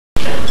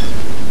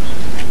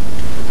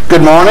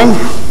Good morning.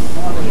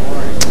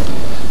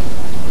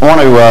 I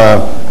want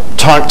to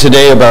talk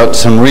today about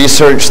some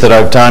research that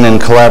I've done in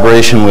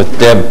collaboration with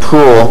Deb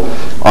Poole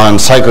on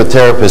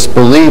psychotherapists'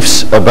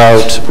 beliefs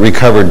about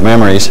recovered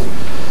memories.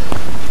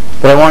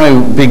 But I want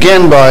to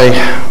begin by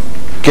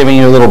giving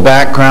you a little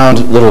background,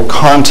 a little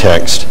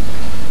context.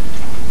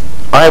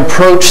 I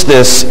approach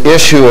this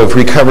issue of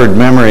recovered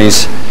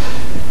memories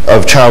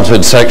of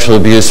childhood sexual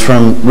abuse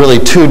from really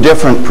two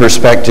different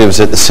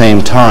perspectives at the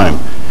same time.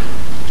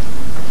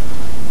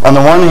 On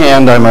the one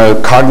hand, I'm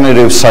a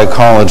cognitive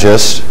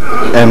psychologist,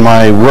 and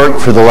my work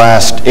for the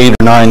last 8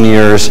 or 9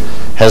 years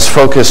has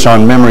focused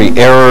on memory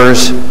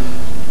errors,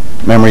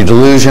 memory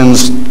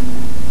delusions,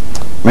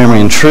 memory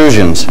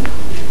intrusions.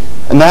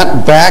 And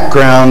that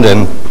background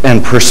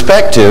and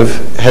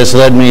perspective has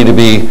led me to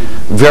be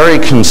very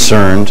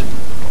concerned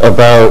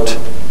about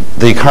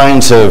the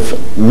kinds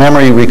of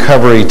memory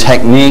recovery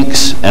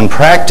techniques and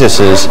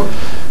practices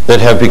that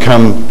have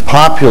become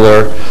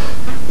popular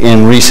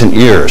in recent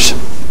years.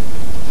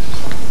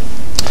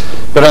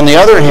 But on the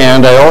other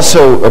hand, I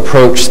also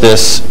approach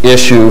this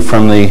issue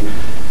from the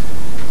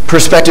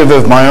perspective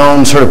of my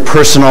own sort of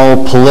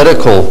personal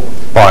political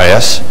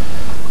bias.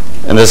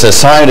 And as a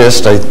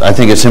scientist, I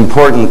think it's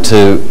important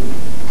to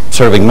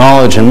sort of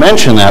acknowledge and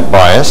mention that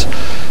bias,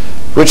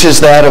 which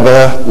is that of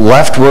a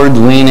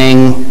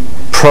leftward-leaning,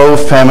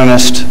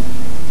 pro-feminist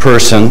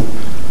person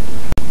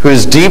who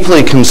is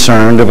deeply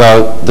concerned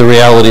about the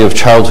reality of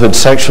childhood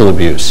sexual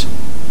abuse.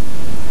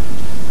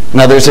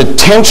 Now, there's a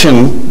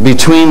tension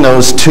between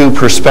those two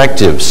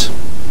perspectives,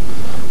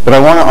 but I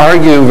want to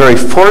argue very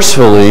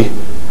forcefully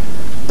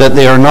that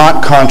they are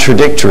not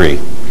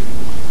contradictory.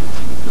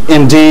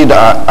 Indeed,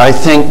 I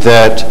think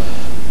that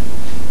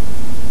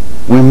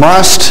we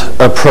must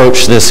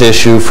approach this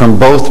issue from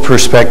both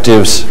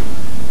perspectives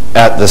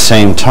at the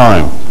same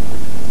time.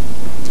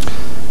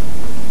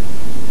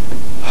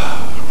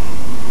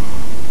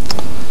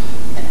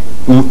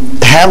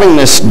 Having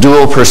this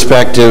dual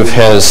perspective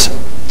has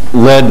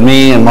led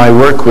me in my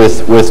work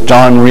with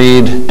Don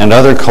Reed and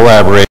other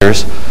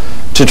collaborators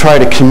to try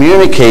to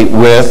communicate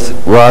with,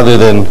 rather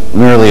than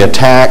merely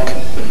attack,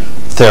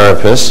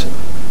 therapists.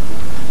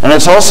 And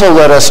it's also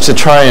led us to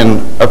try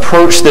and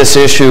approach this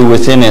issue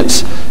within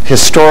its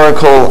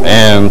historical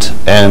and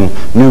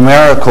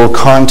numerical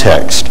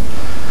context.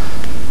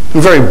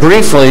 And very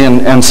briefly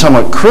and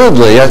somewhat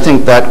crudely, I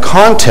think that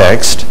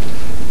context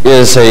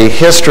is a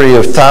history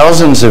of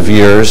thousands of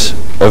years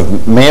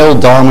of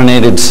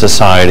male-dominated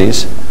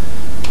societies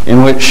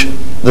in which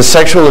the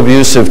sexual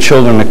abuse of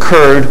children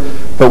occurred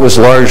but was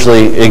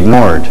largely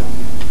ignored.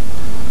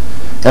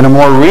 And a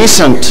more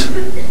recent,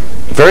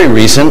 very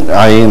recent,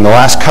 i.e. in the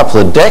last couple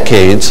of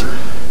decades,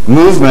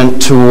 movement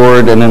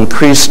toward an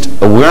increased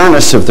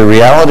awareness of the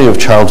reality of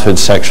childhood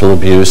sexual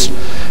abuse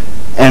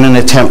and an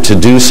attempt to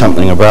do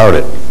something about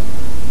it.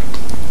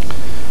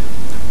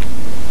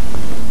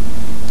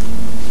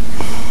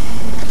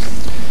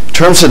 In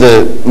terms of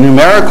the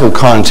numerical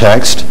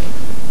context,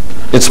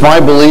 it's my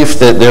belief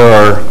that there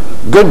are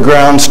good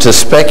grounds to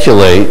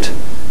speculate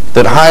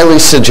that highly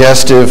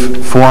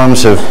suggestive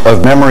forms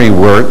of memory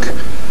work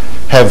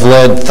have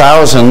led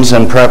thousands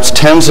and perhaps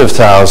tens of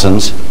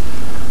thousands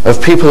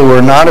of people who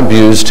were not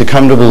abused to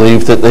come to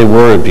believe that they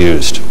were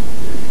abused.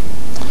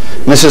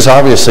 And this is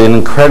obviously an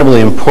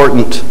incredibly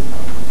important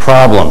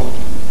problem.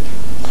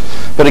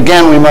 But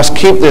again, we must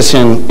keep this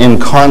in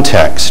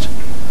context.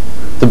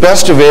 The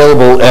best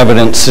available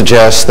evidence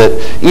suggests that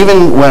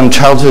even when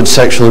childhood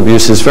sexual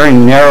abuse is very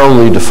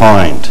narrowly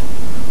defined,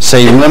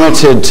 say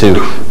limited to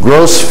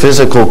gross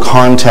physical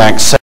contact,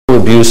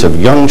 sexual abuse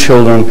of young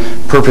children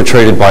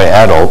perpetrated by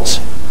adults,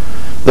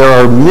 there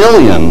are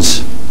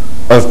millions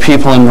of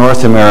people in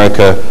North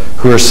America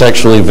who are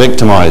sexually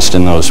victimized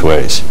in those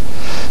ways.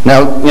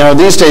 Now,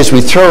 these days we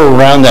throw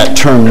around that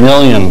term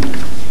million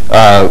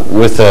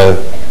with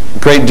a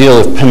great deal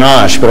of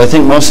panache, but I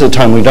think most of the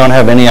time we don't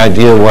have any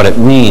idea what it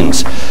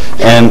means.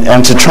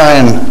 And to try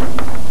and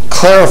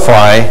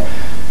clarify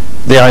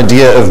the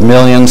idea of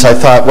millions, I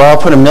thought, well,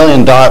 I'll put 1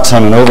 million dots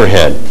on an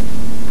overhead.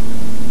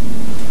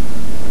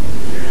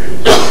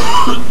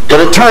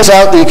 But it turns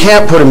out that you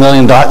can't put 1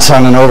 million dots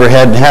on an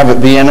overhead and have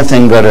it be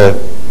anything but a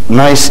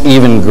nice,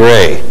 even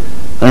gray.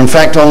 And in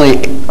fact,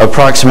 only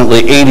approximately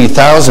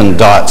 80,000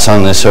 dots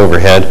on this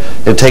overhead.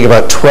 It'd take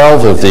about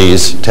 12 of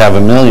these to have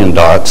 1 million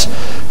dots.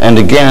 And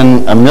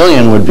again, 1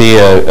 million would be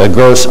a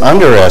gross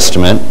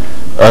underestimate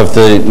of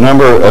the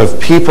number of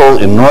people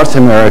in North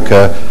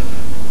America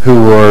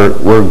who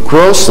were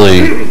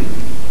grossly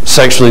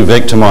sexually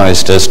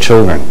victimized as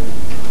children.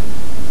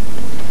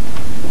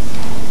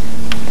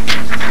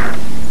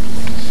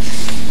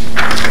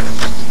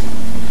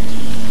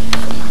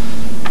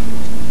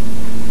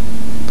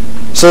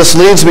 So this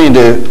leads me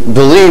to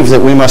believe that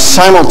we must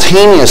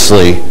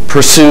simultaneously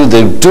pursue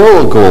the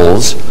dual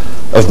goals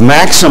of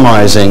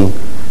maximizing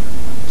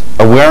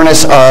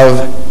awareness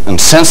of and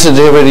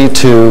sensitivity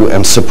to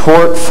and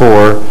support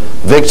for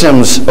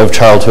victims of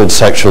childhood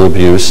sexual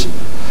abuse,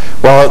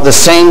 while at the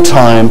same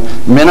time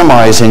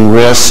minimizing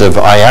risks of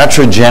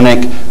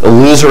iatrogenic,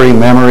 illusory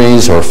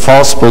memories or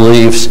false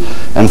beliefs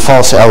and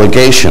false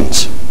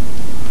allegations.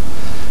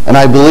 And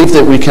I believe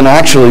that we can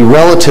actually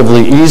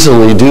relatively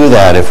easily do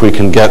that if we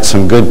can get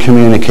some good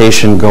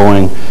communication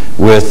going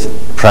with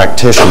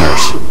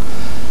practitioners.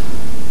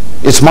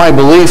 It's my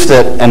belief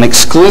that an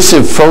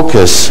exclusive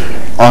focus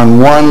on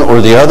one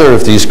or the other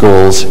of these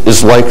goals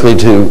is likely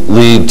to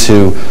lead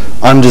to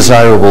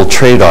undesirable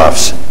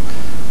trade-offs.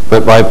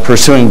 But by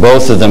pursuing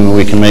both of them,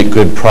 we can make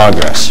good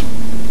progress.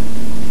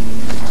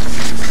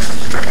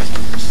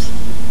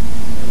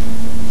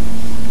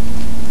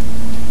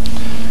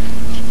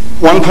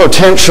 One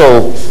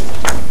potential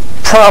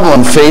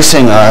problem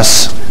facing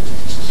us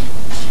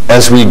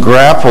as we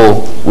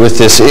grapple with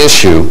this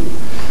issue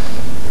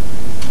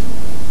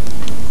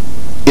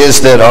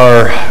is that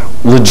our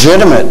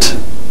legitimate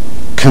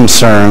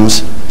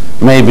concerns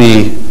may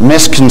be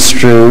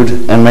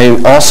misconstrued and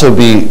may also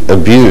be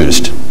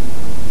abused.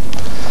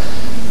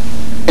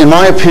 In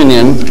my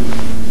opinion,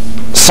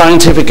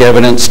 scientific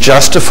evidence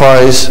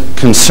justifies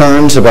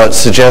concerns about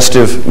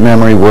suggestive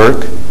memory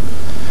work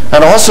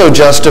and also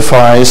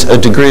justifies a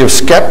degree of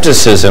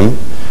skepticism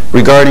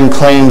regarding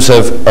claims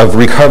of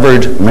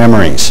recovered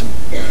memories.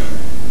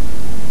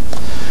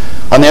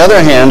 On the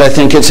other hand, I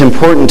think it's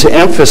important to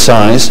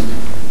emphasize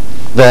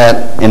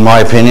that, in my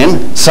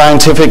opinion,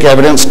 scientific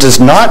evidence does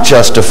not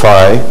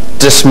justify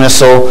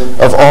dismissal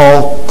of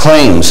all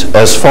claims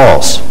as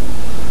false.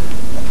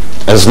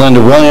 As Linda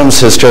Williams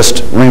has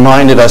just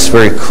reminded us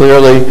very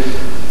clearly,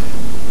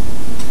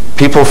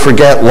 people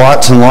forget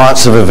lots and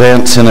lots of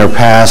events in their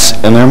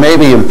past, and there may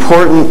be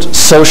important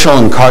social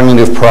and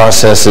cognitive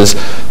processes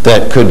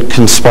that could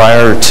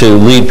conspire to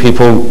lead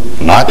people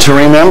not to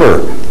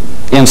remember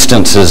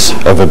instances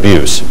of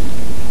abuse.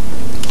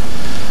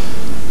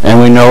 And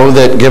we know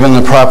that given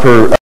the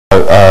proper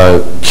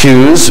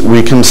cues,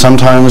 we can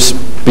sometimes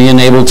be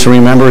enabled to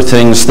remember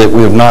things that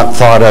we have not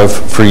thought of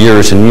for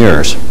years and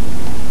years.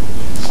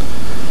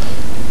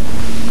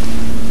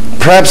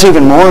 Perhaps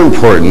even more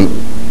important,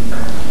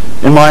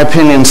 in my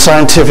opinion,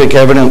 scientific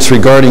evidence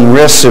regarding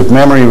risks of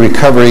memory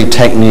recovery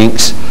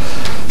techniques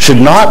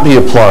should not be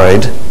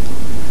applied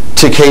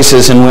to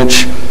cases in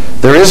which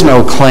there is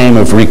no claim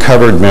of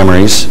recovered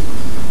memories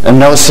and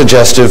no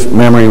suggestive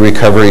memory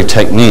recovery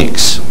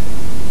techniques.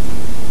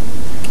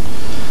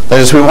 That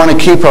is, we want to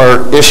keep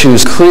our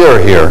issues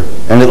clear here,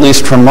 and at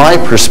least from my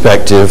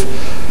perspective,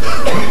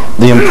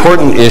 the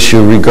important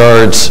issue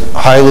regards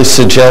highly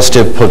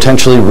suggestive,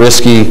 potentially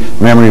risky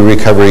memory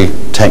recovery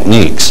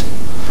techniques.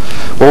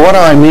 Well, what do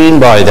I mean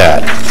by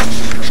that?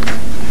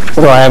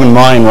 What do I have in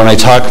mind when I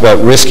talk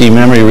about risky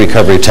memory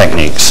recovery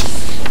techniques?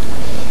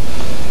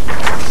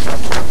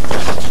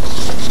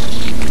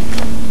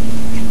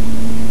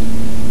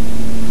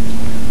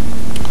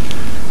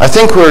 I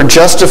think we're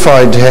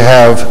justified to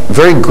have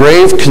very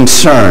grave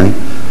concern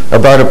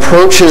about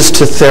approaches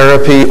to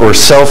therapy or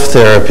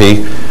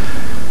self-therapy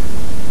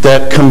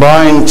that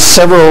combine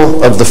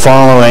several of the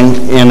following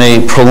in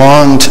a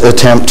prolonged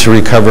attempt to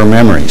recover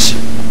memories.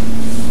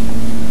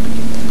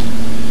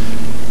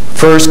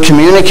 First,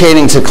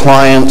 communicating to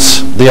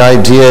clients the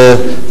idea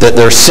that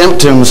their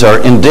symptoms are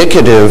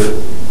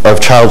indicative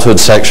of childhood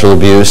sexual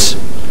abuse,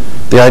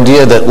 the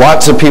idea that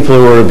lots of people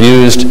who are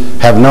abused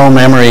have no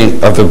memory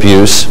of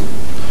abuse,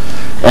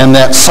 and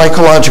that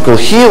psychological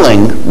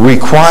healing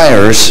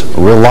relies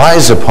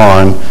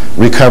upon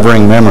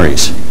recovering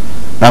memories.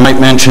 Now, I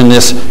might mention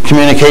this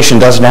communication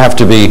doesn't have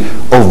to be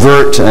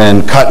overt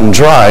and cut and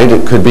dried.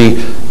 It could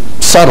be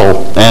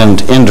subtle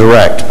and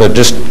indirect, but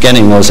just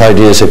getting those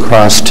ideas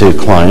across to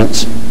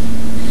clients.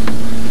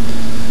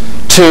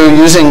 Two,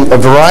 using a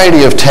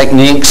variety of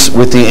techniques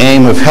with the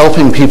aim of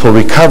helping people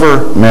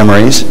recover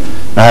memories.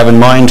 I have in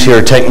mind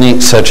here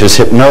techniques such as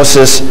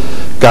hypnosis,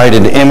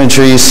 guided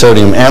imagery,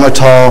 sodium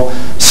amytal,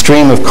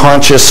 stream of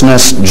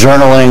consciousness,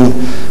 journaling,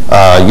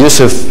 use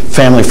of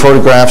family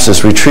photographs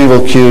as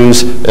retrieval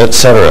cues,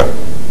 etc.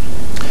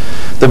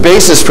 The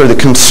basis for the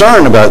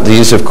concern about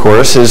these, of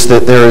course, is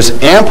that there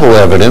is ample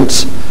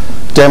evidence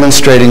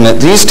demonstrating that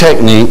these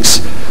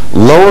techniques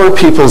lower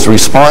people's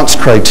response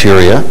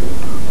criteria,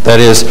 that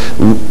is,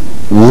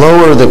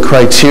 lower the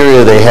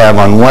criteria they have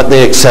on what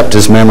they accept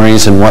as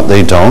memories and what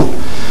they don't,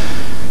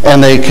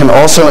 and they can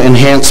also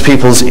enhance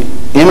people's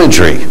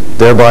imagery,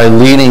 thereby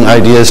leading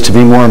ideas to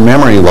be more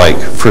memory-like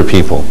for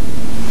people.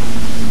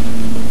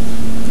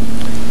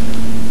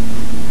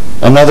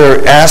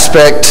 Another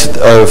aspect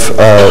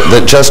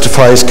that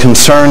justifies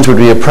concerns would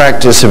be a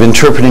practice of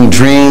interpreting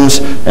dreams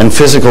and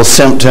physical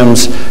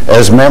symptoms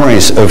as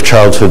memories of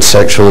childhood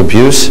sexual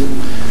abuse.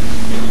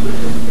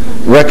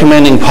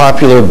 Recommending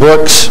popular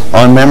books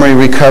on memory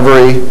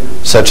recovery,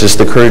 such as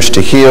The Courage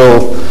to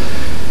Heal,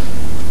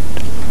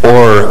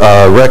 or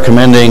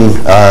recommending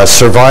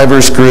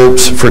survivors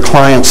groups for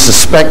clients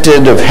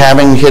suspected of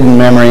having hidden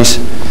memories,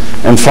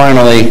 and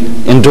finally,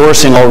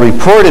 endorsing all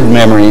reported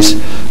memories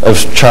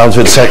of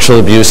childhood sexual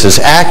abuse as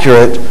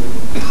accurate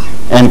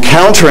and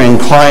countering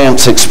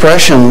clients'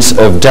 expressions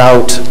of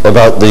doubt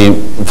about the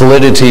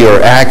validity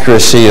or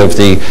accuracy of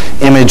the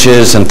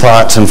images and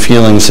thoughts and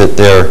feelings that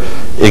they're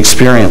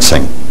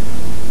experiencing.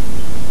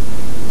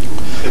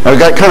 Now, we've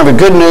got kind of a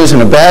good news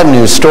and a bad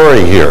news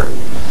story here.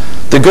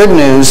 The good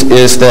news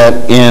is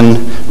that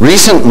in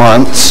recent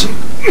months,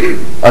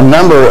 a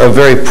number of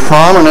very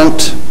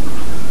prominent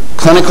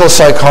clinical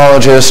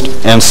psychologists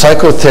and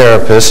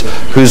psychotherapists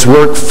whose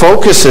work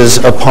focuses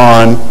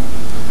upon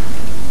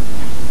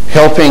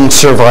helping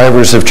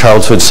survivors of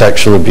childhood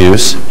sexual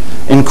abuse,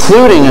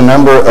 including a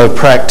number of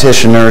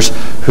practitioners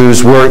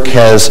whose work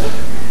has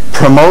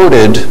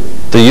promoted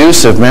the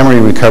use of memory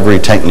recovery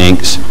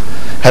techniques,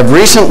 have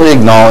recently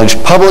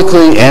acknowledged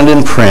publicly and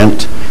in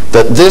print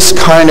that this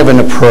kind of an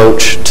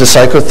approach to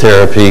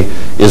psychotherapy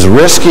is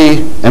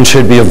risky and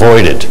should be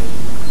avoided.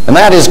 And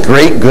that is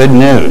great good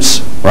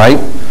news, right?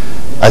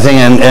 I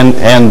think,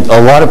 and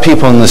a lot of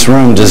people in this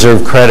room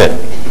deserve credit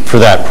for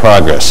that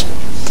progress.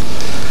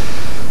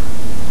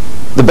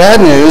 The bad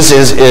news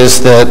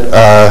is that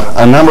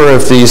a number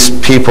of these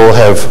people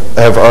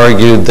have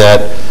argued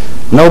that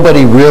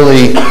nobody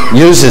really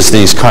uses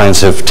these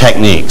kinds of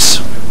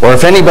techniques. Or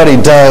if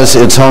anybody does,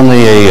 it's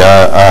only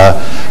a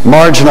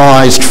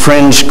marginalized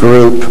fringe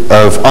group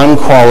of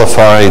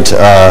unqualified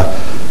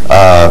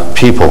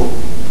people.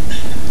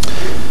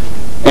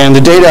 And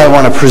the data I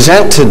want to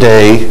present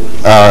today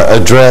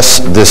address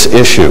this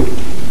issue.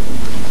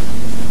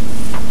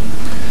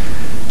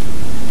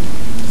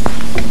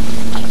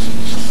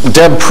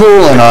 Deb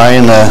Poole and I,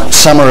 in the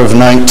summer of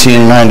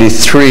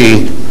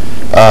 1993,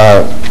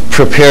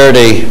 prepared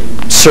a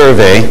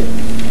survey,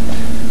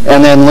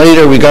 and then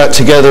later we got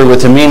together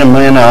with Amina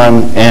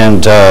Minan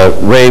and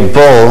Ray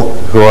Bull,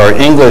 who are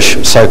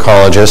English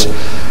psychologists,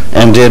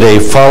 and did a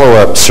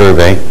follow-up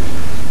survey.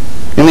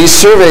 In these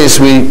surveys,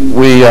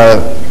 we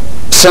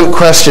sent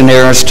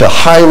questionnaires to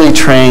highly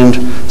trained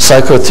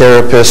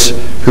psychotherapists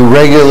who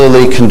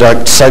regularly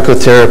conduct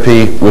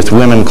psychotherapy with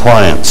women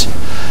clients.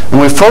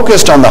 And we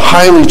focused on the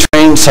highly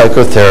trained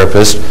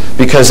psychotherapists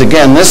because,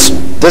 again,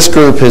 this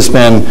group has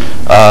been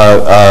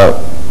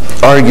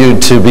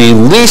argued to be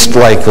least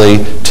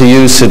likely to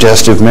use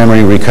suggestive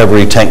memory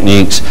recovery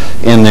techniques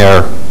in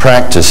their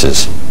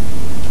practices.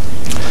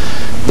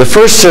 The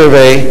first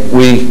survey,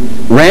 we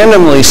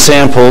randomly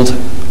sampled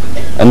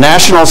a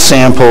national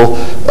sample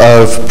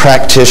of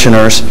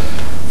practitioners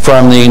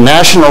from the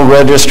National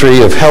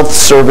Registry of Health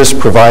Service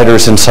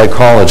Providers in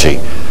Psychology,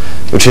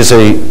 which is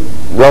a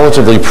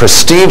relatively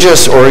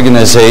prestigious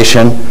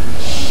organization.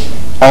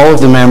 All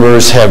of the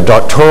members have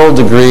doctoral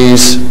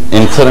degrees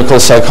in clinical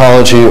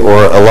psychology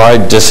or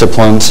allied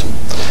disciplines,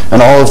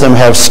 and all of them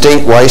have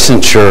state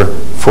licensure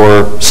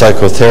for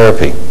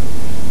psychotherapy.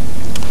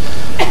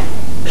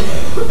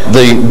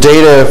 The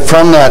data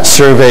from that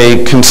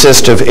survey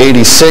consist of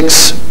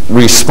 86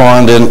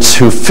 respondents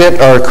who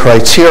fit our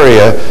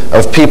criteria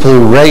of people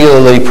who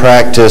regularly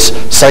practice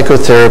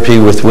psychotherapy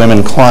with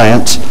women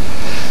clients.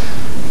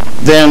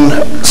 Then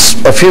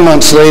a few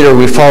months later,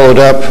 we followed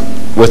up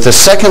with a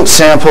second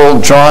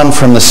sample drawn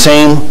from the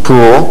same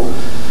pool,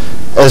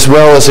 as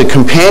well as a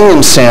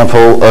companion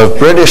sample of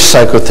British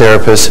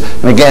psychotherapists.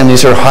 And again,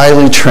 these are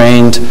highly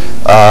trained,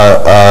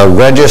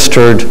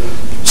 registered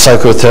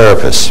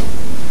psychotherapists.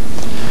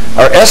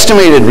 Our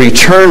estimated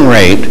return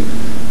rate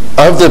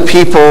of the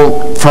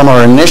people from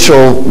our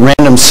initial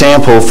random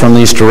sample from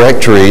these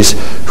directories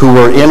who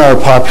were in our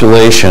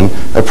population,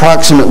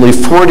 approximately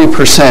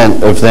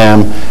 40% of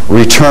them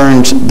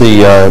returned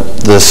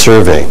the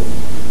survey.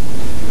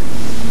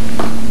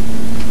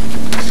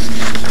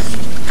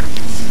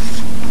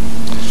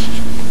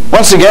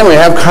 Once again, we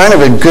have kind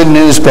of a good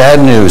news, bad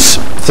news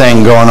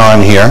thing going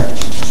on here.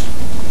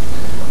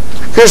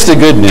 Here's the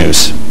good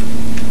news.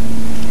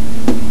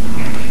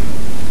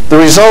 The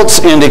results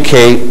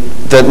indicate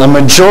that the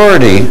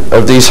majority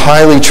of these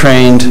highly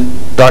trained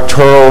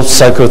doctoral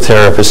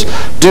psychotherapists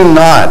do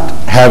not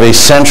have a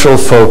central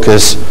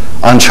focus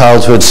on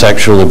childhood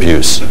sexual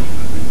abuse.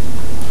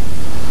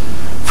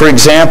 For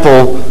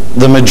example,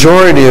 the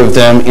majority of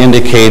them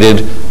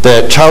indicated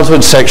that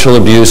childhood sexual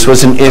abuse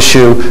was an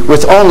issue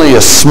with only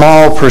a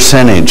small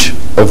percentage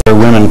of their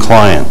women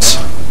clients.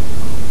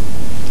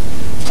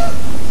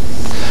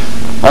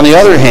 On the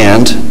other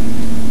hand,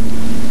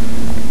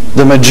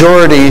 the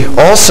majority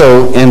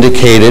also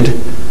indicated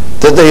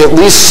that they at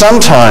least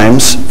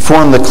sometimes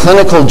form the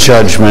clinical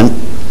judgment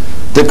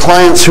that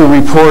clients who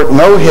report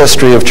no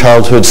history of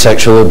childhood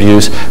sexual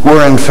abuse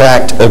were in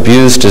fact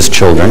abused as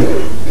children.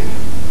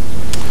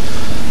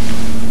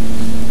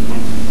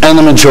 And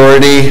the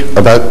majority,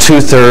 about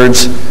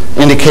 2/3,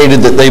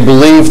 indicated that they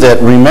believe that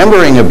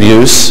remembering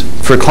abuse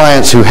for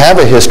clients who have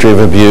a history of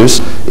abuse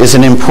is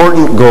an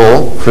important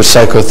goal for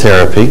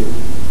psychotherapy.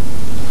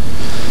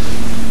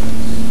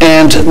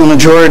 And the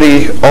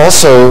majority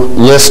also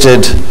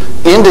listed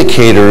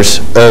indicators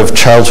of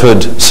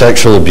childhood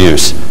sexual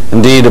abuse.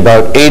 Indeed,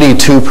 about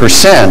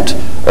 82%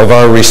 of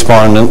our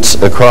respondents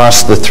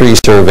across the 3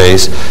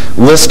 surveys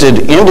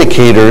listed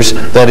indicators,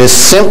 that is,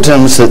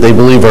 symptoms that they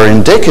believe are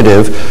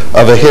indicative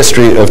of a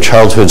history of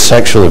childhood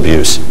sexual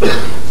abuse.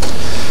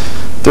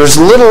 There's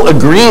little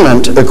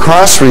agreement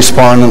across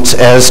respondents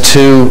as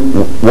to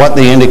what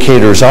the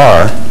indicators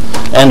are,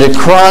 and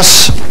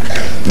across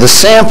the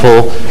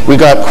sample, we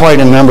got quite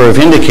a number of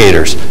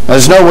indicators. Now,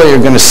 there's no way you're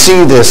going to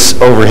see this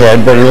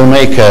overhead, but it'll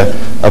make a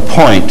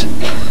point.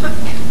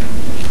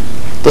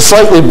 The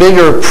slightly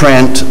bigger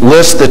print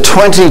lists the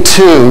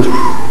 22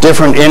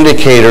 different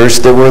indicators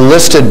that were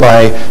listed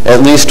by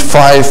at least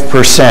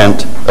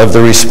 5% of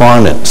the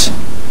respondents.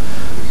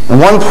 And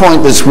one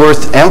point that's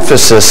worth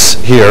emphasis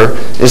here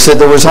is that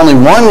there was only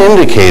one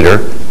indicator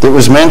that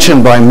was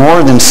mentioned by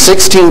more than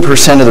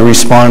 16% of the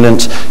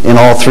respondents in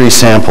all 3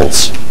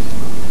 samples.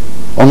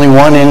 Only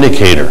one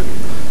indicator,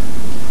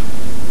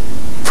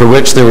 for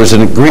which there was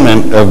an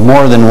agreement of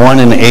more than 1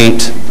 in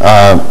 8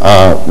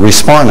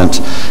 respondents.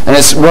 And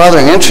it's rather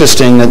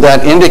interesting that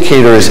that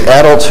indicator is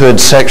adulthood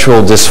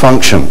sexual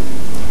dysfunction.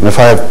 And if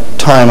I have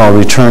time, I'll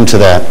return to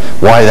that,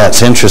 why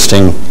that's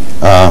interesting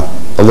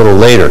a little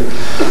later.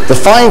 The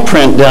fine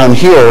print down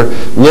here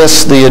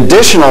lists the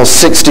additional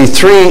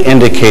 63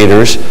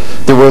 indicators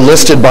that were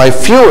listed by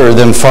fewer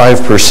than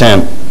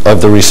 5%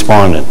 of the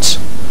respondents.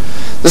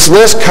 This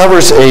list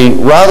covers a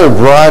rather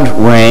broad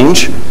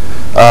range,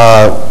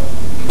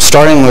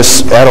 starting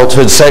with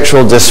adulthood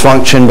sexual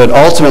dysfunction, but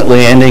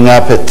ultimately ending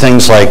up at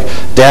things like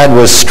dad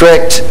was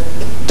strict,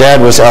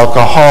 dad was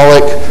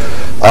alcoholic,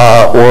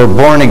 or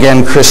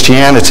born-again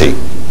Christianity.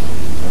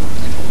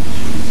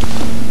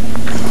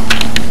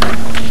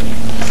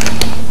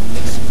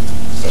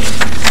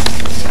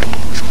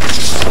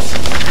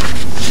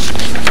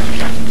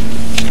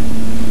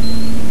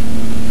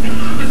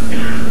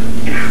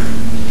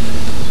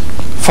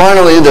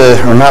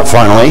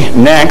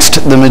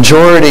 Next, the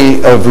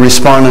majority of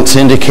respondents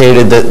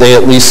indicated that they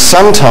at least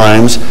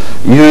sometimes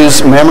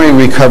use memory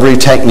recovery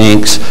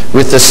techniques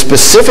with the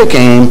specific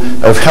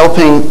aim of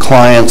helping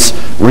clients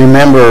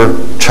remember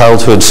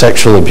childhood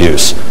sexual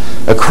abuse.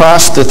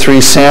 Across the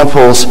 3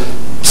 samples,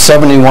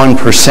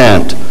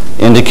 71%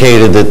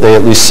 indicated that they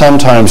at least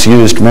sometimes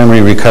used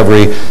memory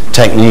recovery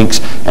techniques,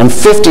 and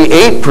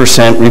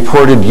 58%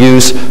 reported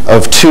use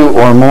of 2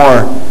 or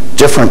more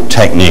different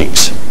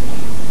techniques.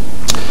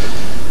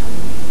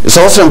 It's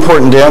also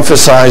important to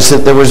emphasize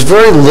that there was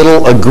very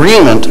little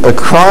agreement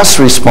across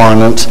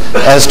respondents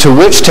as to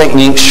which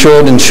techniques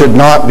should and should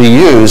not be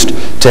used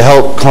to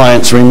help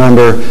clients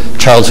remember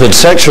childhood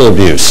sexual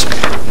abuse.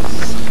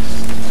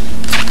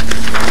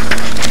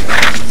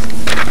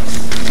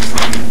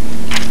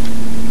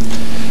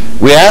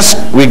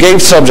 We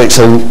gave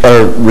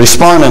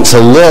respondents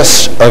a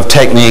list of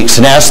techniques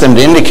and asked them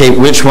to indicate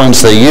which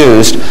ones they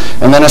used,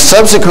 and then a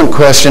subsequent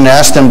question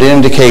asked them to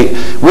indicate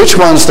which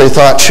ones they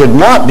thought should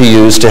not be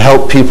used to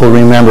help people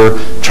remember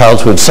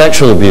childhood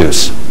sexual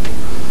abuse.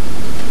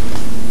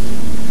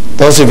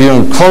 Those of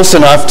you close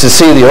enough to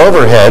see the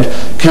overhead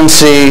can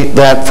see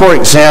that, for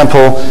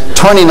example,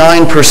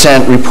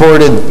 29%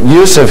 reported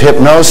use of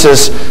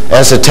hypnosis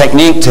as a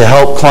technique to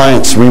help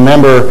clients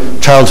remember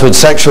childhood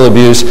sexual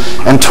abuse,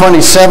 and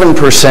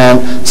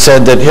 27%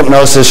 said that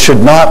hypnosis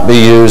should not be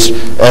used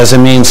as a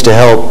means to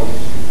help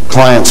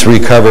clients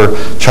recover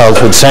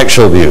childhood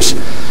sexual abuse,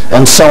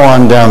 and so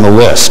on down the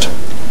list.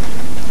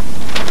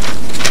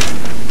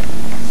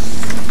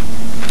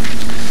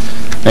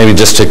 Maybe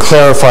just to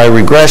clarify,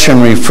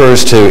 regression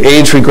refers to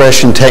age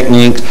regression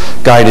techniques.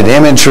 Guided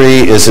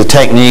imagery is a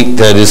technique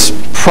that is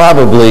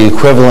probably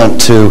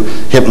equivalent to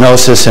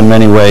hypnosis in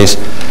many ways.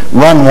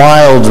 Run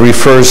wild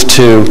refers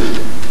to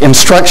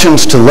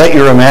instructions to let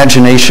your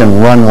imagination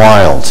run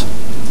wild.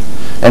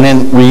 And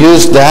then we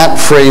used that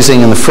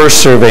phrasing in the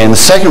first survey. In the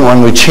second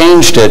one, we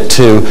changed it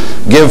to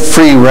give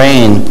free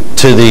rein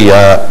to the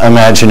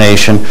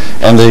imagination,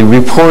 and the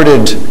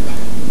reported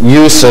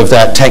use of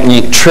that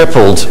technique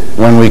tripled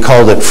when we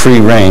called it free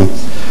rein.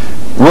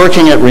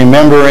 Working at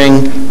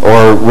remembering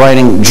or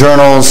writing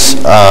journals,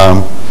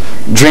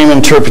 dream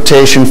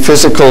interpretation,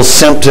 physical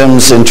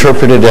symptoms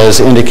interpreted as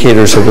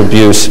indicators of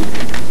abuse.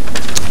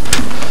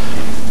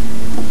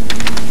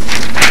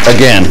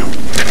 Again,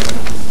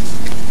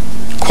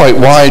 quite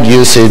wide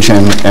usage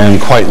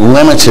and quite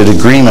limited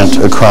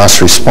agreement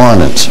across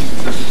respondents.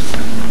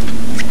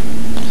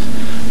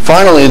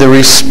 Finally, the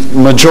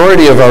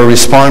majority of our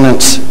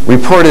respondents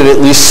reported at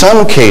least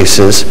some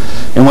cases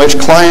in which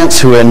clients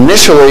who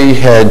initially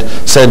had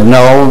said,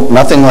 no,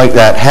 nothing like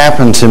that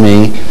happened to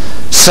me,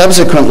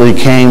 subsequently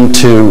came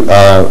to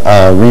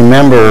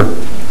remember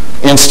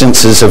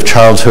instances of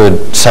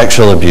childhood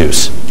sexual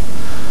abuse.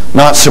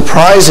 Not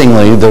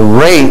surprisingly, the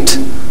rate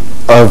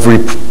of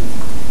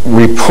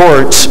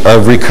reports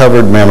of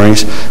recovered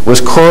memories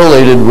was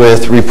correlated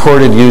with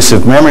reported use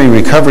of memory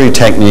recovery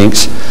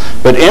techniques,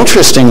 but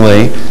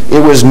interestingly, it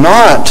was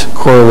not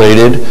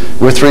correlated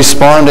with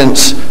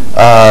respondents'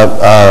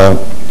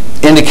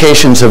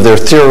 indications of their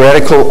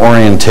theoretical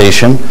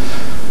orientation,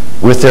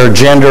 with their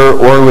gender,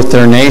 or with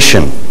their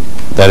nation,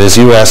 that is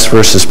US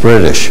versus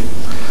British.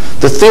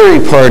 The theory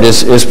part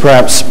is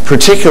perhaps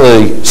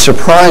particularly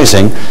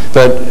surprising,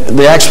 but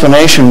the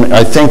explanation,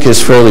 I think,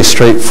 is fairly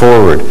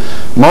straightforward.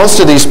 Most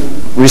of these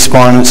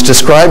respondents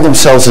describe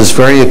themselves as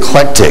very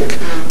eclectic.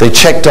 They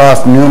checked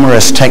off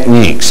numerous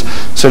techniques.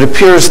 So it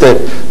appears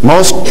that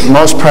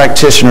most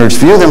practitioners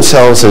view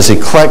themselves as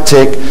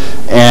eclectic,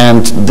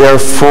 and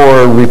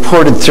therefore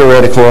reported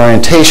theoretical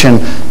orientation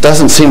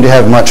doesn't seem to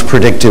have much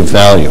predictive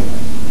value.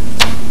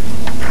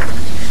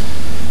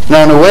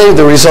 Now, in a way,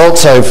 the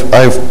results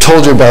I've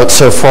told you about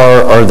so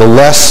far are the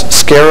less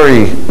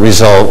scary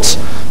results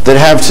that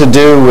have to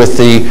do with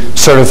the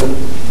sort of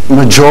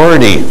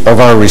majority of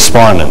our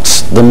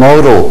respondents, the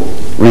modal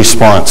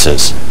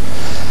responses.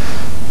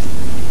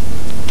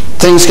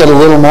 Things get a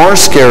little more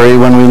scary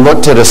when we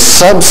looked at a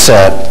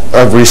subset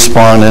of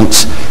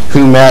respondents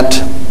who met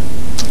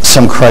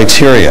some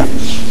criteria.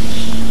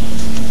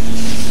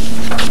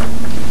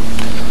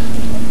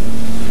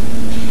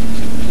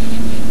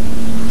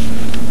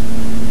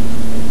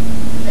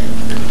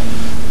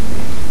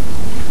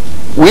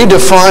 We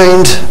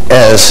defined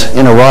as,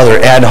 in a rather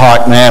ad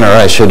hoc manner,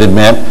 I should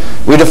admit,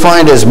 we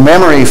defined as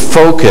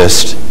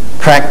memory-focused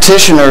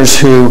practitioners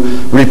who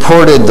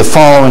reported the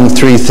following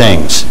three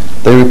things.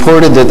 They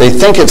reported that they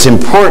think it's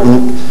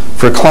important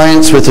for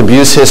clients with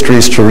abuse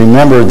histories to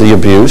remember the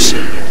abuse.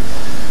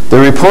 They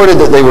reported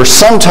that they were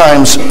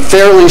sometimes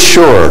fairly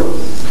sure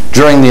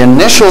during the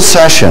initial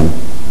session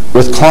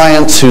with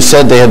clients who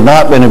said they had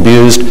not been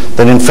abused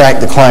that in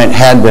fact the client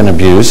had been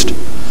abused.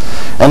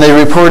 And they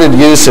reported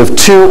use of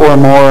 2 or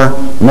more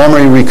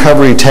memory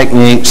recovery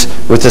techniques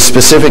with the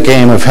specific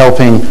aim of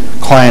helping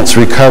clients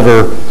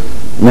recover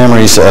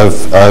memories of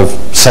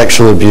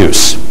sexual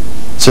abuse.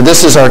 So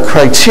this is our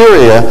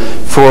criteria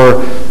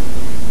for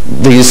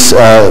these,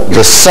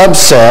 the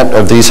subset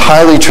of these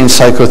highly trained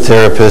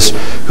psychotherapists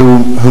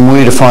whom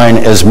we define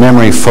as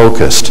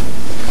memory-focused.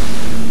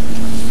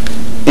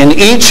 In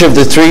each of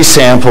the 3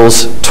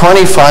 samples,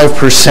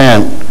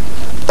 25%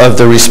 of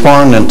the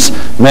respondents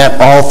met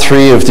all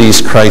 3 of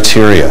these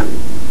criteria.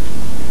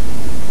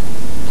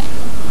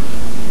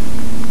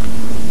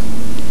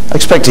 I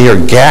expect to hear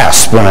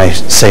gasp when I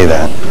say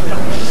that.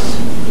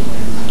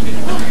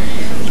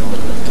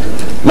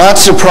 Not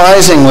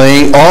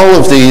surprisingly, all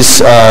of these,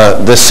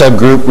 this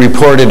subgroup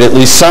reported at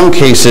least some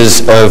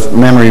cases of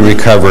memory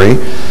recovery,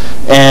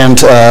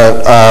 and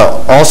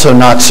also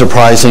not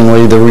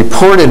surprisingly, the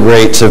reported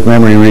rates of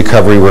memory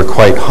recovery were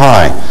quite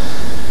high.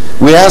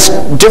 We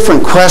asked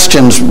different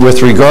questions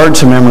with regard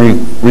to memory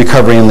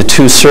recovery in the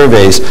 2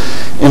 surveys.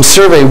 In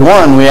survey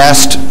 1, we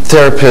asked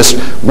therapists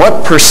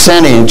what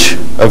percentage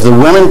of the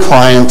women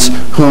clients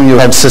whom you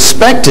had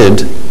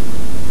suspected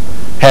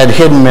had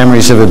hidden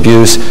memories of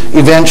abuse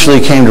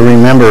eventually came to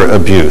remember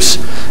abuse.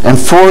 And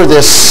for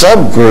this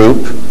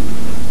subgroup,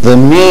 the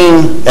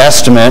mean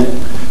estimate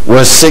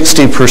was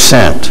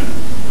 60%.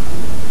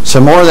 So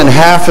more than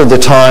half of the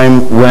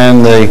time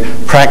when the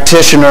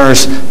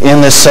practitioners in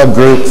this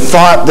subgroup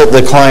thought that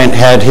the client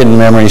had hidden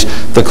memories,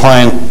 the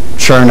client,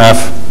 sure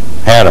enough,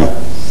 had them.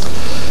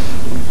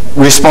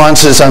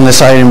 Responses on this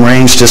item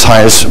ranged as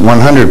high as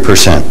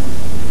 100%.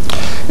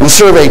 In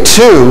survey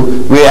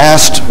 2, we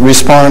asked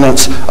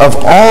respondents of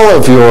all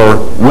of your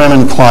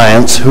women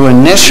clients who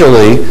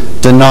initially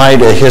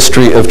denied a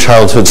history of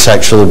childhood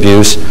sexual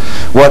abuse,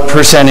 what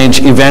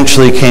percentage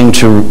eventually came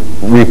to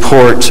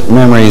report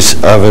memories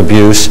of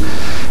abuse,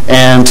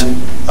 and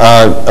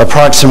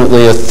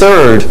approximately a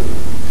third,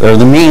 or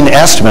the mean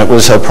estimate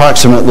was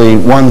approximately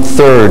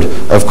 1/3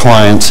 of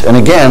clients, and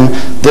again,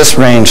 this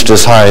ranged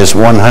as high as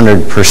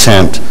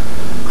 100%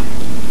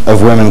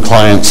 of women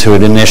clients who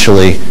had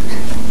initially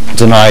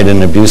denied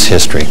an abuse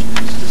history.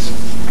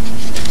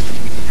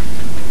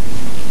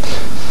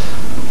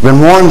 Been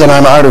warned that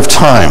I'm out of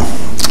time.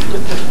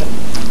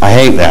 I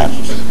hate that.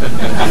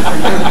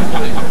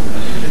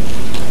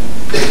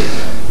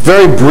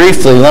 Very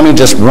briefly, let me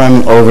just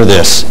run over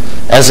this.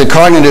 As a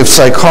cognitive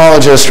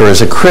psychologist or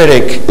as a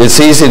critic, it's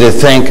easy to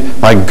think,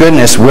 my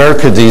goodness, where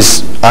could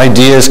these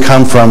ideas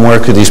come from? Where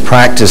could these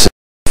practices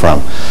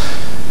come from?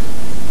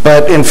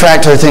 But in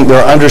fact, I think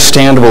there are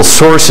understandable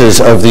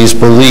sources of these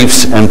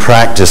beliefs and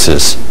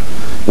practices.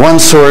 One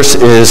source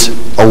is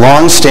a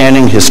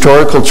long-standing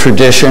historical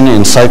tradition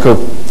in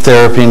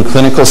psychotherapy and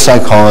clinical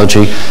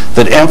psychology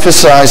that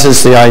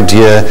emphasizes the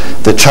idea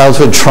that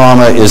childhood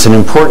trauma is an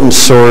important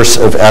source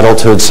of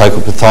adulthood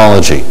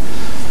psychopathology.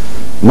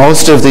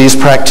 Most of these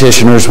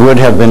practitioners would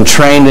have been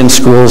trained in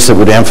schools that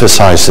would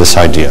emphasize this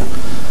idea.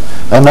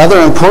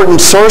 Another important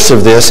source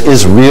of this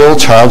is real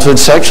childhood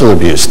sexual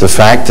abuse, the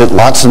fact that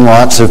lots and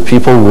lots of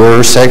people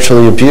were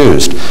sexually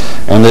abused,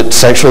 and that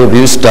sexual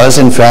abuse does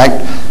in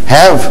fact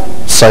have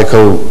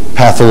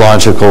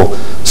psychopathological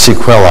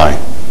sequelae.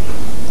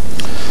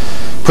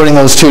 Putting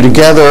those 2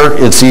 together,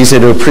 it's easy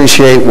to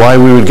appreciate why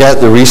we would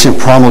get the recent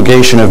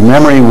promulgation of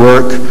memory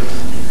work,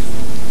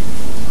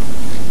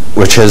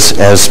 which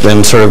has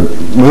been sort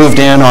of moved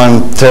in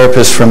on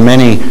therapists from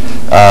many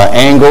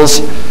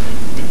angles.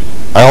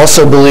 I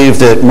also believe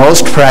that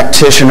most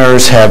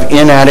practitioners have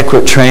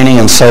inadequate training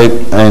in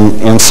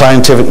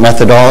scientific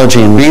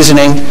methodology and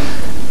reasoning,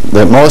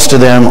 that most of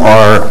them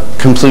are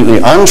completely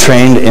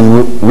untrained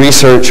in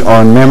research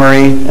on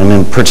memory, and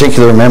in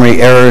particular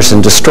memory errors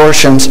and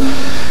distortions.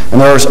 And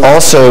there's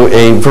also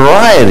a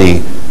variety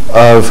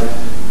of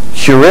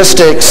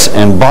heuristics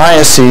and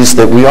biases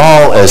that we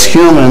all as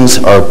humans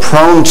are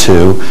prone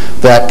to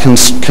that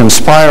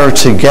conspire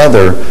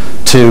together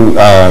to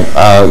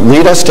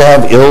lead us to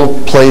have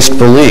ill-placed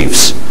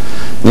beliefs.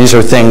 These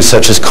are things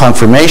such as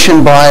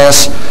confirmation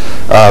bias,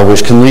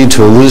 which can lead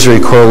to illusory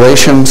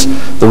correlations,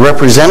 the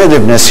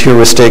representativeness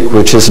heuristic,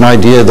 which is an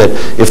idea that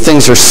if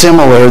things are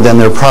similar, then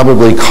they're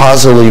probably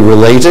causally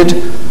related,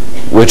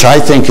 which I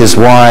think is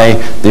why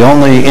the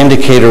only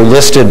indicator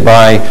listed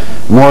by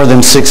more than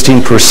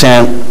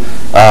 16%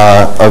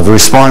 of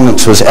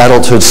respondents was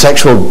adulthood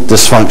sexual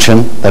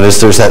dysfunction. That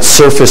is, there's that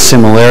surface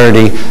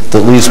similarity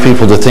that leads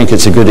people to think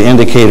it's a good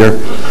indicator.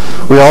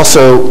 We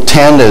also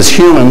tend as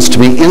humans to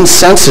be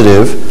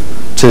insensitive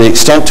to the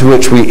extent to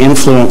which we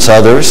influence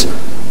others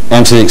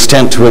and to the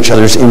extent to which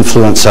others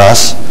influence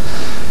us.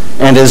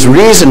 And as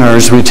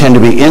reasoners, we tend to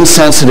be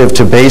insensitive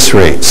to base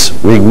rates.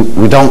 We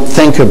don't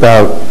think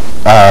about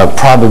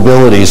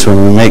probabilities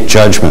when we make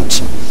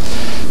judgments.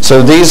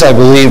 So these, I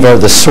believe, are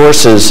the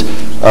sources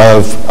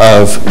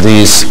of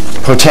these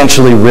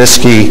potentially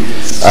risky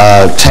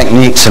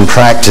techniques and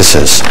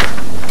practices.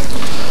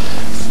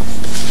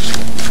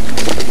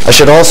 I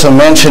should also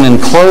mention in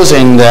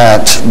closing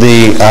that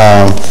the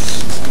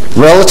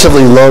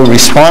relatively low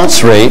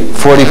response rate,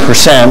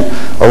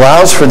 40%,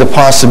 allows for the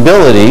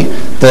possibility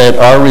that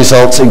our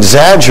results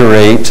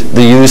exaggerate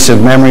the use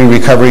of memory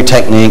recovery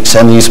techniques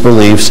and these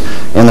beliefs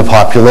in the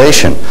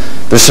population.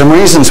 There's some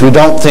reasons we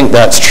don't think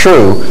that's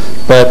true,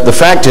 but the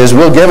fact is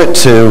we'll give it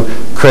to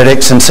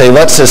critics and say,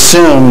 let's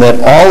assume that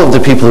all of the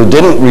people who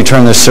didn't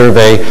return the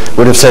survey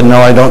would have said, no,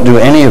 I don't do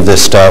any of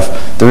this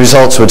stuff. The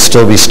results would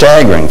still be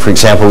staggering. For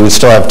example, we'd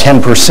still have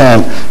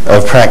 10%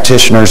 of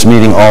practitioners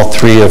meeting all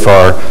three of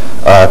our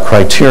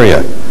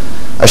criteria.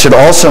 I should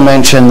also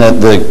mention that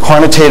the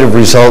quantitative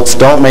results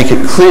don't make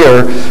it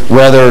clear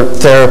whether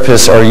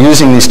therapists are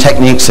using these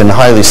techniques in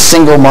highly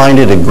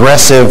single-minded,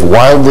 aggressive,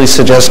 wildly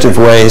suggestive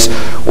ways,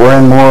 or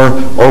in more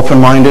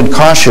open-minded,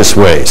 cautious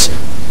ways.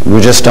 We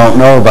just don't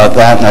know about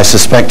that, and I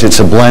suspect it's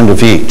a blend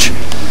of each.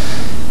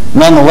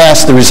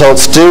 Nonetheless, the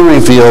results do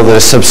reveal that a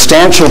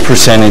substantial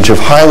percentage of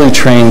highly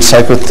trained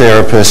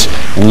psychotherapists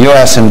in the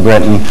US and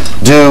Britain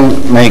do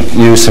make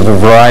use of a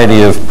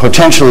variety of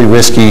potentially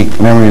risky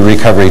memory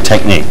recovery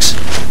techniques.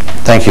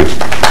 Thank you.